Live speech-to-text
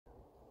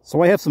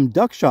So I have some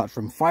Duckshot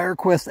from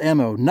Firequest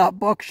ammo, not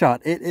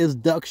buckshot, it is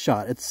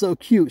Duckshot. It's so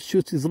cute,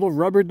 shoots these little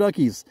rubber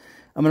duckies.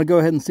 I'm going to go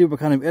ahead and see what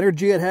kind of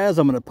energy it has.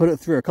 I'm going to put it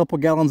through a couple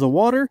gallons of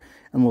water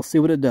and we'll see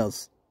what it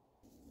does.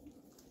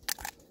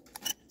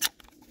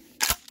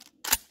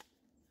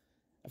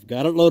 I've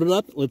got it loaded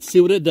up, let's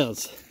see what it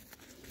does.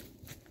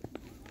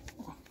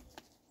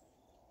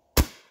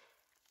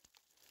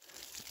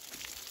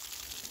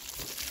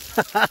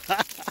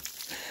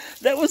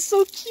 That was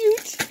so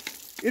cute.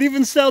 It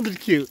even sounded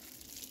cute.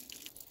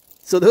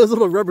 So those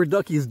little rubber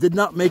duckies did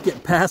not make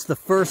it past the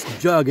first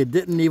jug. It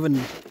didn't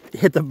even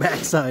hit the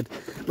backside.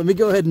 Let me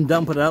go ahead and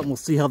dump it out and we'll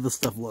see how this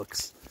stuff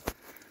looks.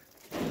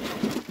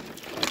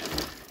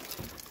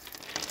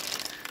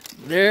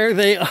 There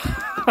they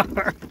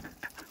are.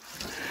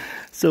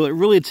 So it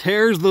really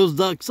tears those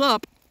ducks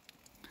up,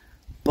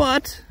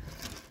 but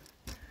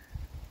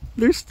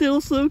they're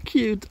still so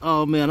cute.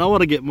 Oh man, I want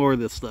to get more of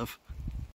this stuff.